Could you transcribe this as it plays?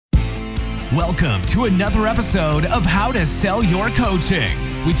Welcome to another episode of How to Sell Your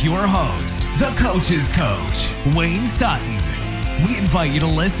Coaching with your host, the Coach's Coach, Wayne Sutton. We invite you to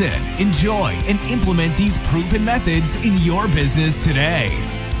listen, enjoy, and implement these proven methods in your business today.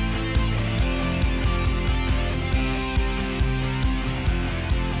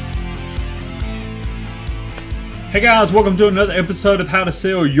 Hey guys, welcome to another episode of How to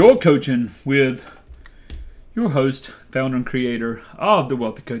Sell Your Coaching with your host, founder and creator of the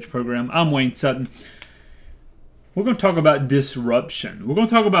Wealthy Coach program. I'm Wayne Sutton. We're going to talk about disruption. We're going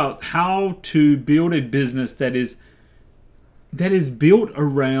to talk about how to build a business that is built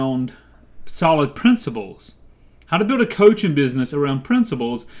around solid principles. How to build a coaching business around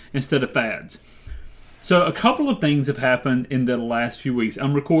principles instead of fads. So a couple of things have happened in the last few weeks.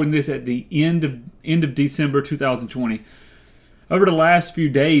 I'm recording this at the end of December 2020. Over the last few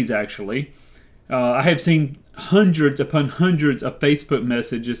days, actually, I have seen hundreds upon hundreds of Facebook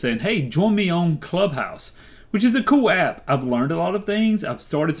messages saying, hey, join me on Clubhouse, which is a cool app. I've learned a lot of things. I've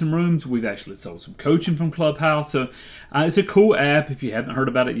started some rooms. We've actually sold some coaching from Clubhouse. So it's a cool app. If you haven't heard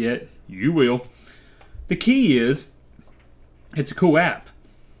about it yet, you will. The key is it's a cool app.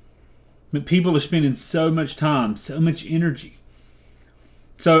 But people are spending so much time, so much energy.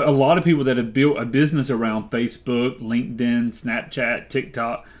 So a lot of people that have built a business around Facebook, LinkedIn, Snapchat,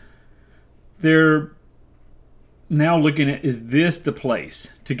 TikTok, they're now looking at, is this the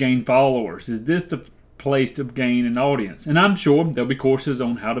place to gain followers? Is this the place to gain an audience? And I'm sure there'll be courses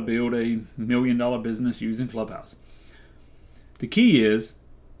on how to build a $1 million business using Clubhouse. The key is,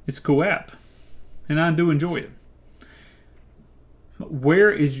 it's a cool app. And I do enjoy it.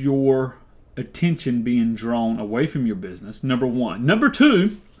 Where is your attention being drawn away from your business? Number one. Number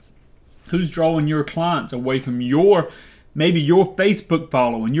two, who's drawing your clients away from maybe your Facebook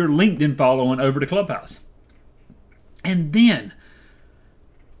following, your LinkedIn following over to Clubhouse? And then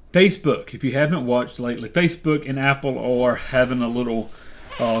Facebook, if you haven't watched lately, Facebook and Apple are having a little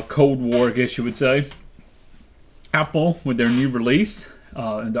Cold War, I guess you would say. Apple, with their new release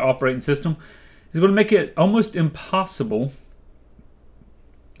and the operating system, is going to make it almost impossible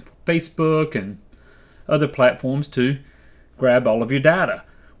Facebook and other platforms to grab all of your data,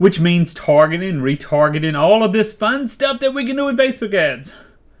 which means targeting, retargeting, all of this fun stuff that we can do in Facebook ads.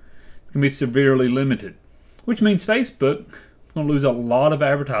 It's going to be severely limited, which means Facebook is going to lose a lot of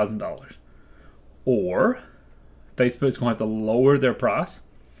advertising dollars. Or Facebook's going to have to lower their price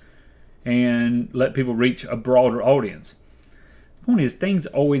and let people reach a broader audience. The point is, things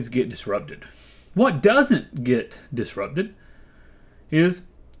always get disrupted. What doesn't get disrupted is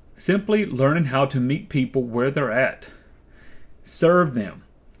simply learning how to meet people where they're at. Serve them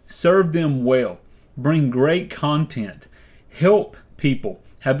well. Bring great content. Help people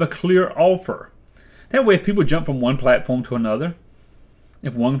have a clear offer. That way, if people jump from one platform to another,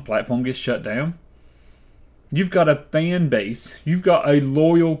 if one platform gets shut down, you've got a fan base. You've got a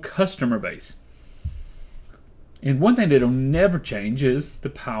loyal customer base. And one thing that'll never change is the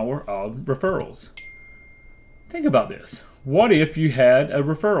power of referrals. Think about this. What if you had a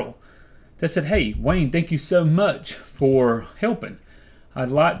referral that said, hey, Wayne, thank you so much for helping. I'd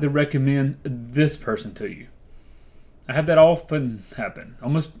like to recommend this person to you. I have that often happen.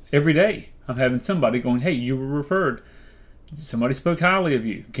 Almost every day I'm having somebody going, hey, you were referred. Somebody spoke highly of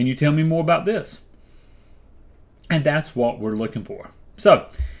you. Can you tell me more about this? And that's what we're looking for. So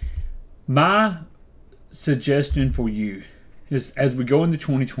my suggestion for you is, as we go into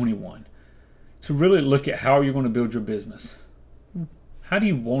 2021, to really look at how you're going to build your business. How do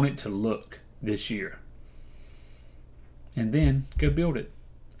you want it to look this year? And then go build it.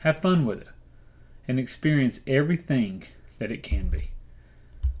 Have fun with it. And experience everything that it can be.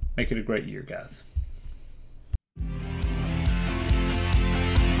 Make it a great year, guys.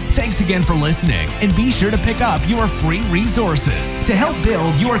 Thanks again for listening, and be sure to pick up your free resources to help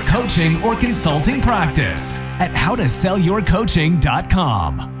build your coaching or consulting practice at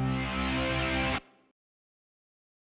howtosellyourcoaching.com.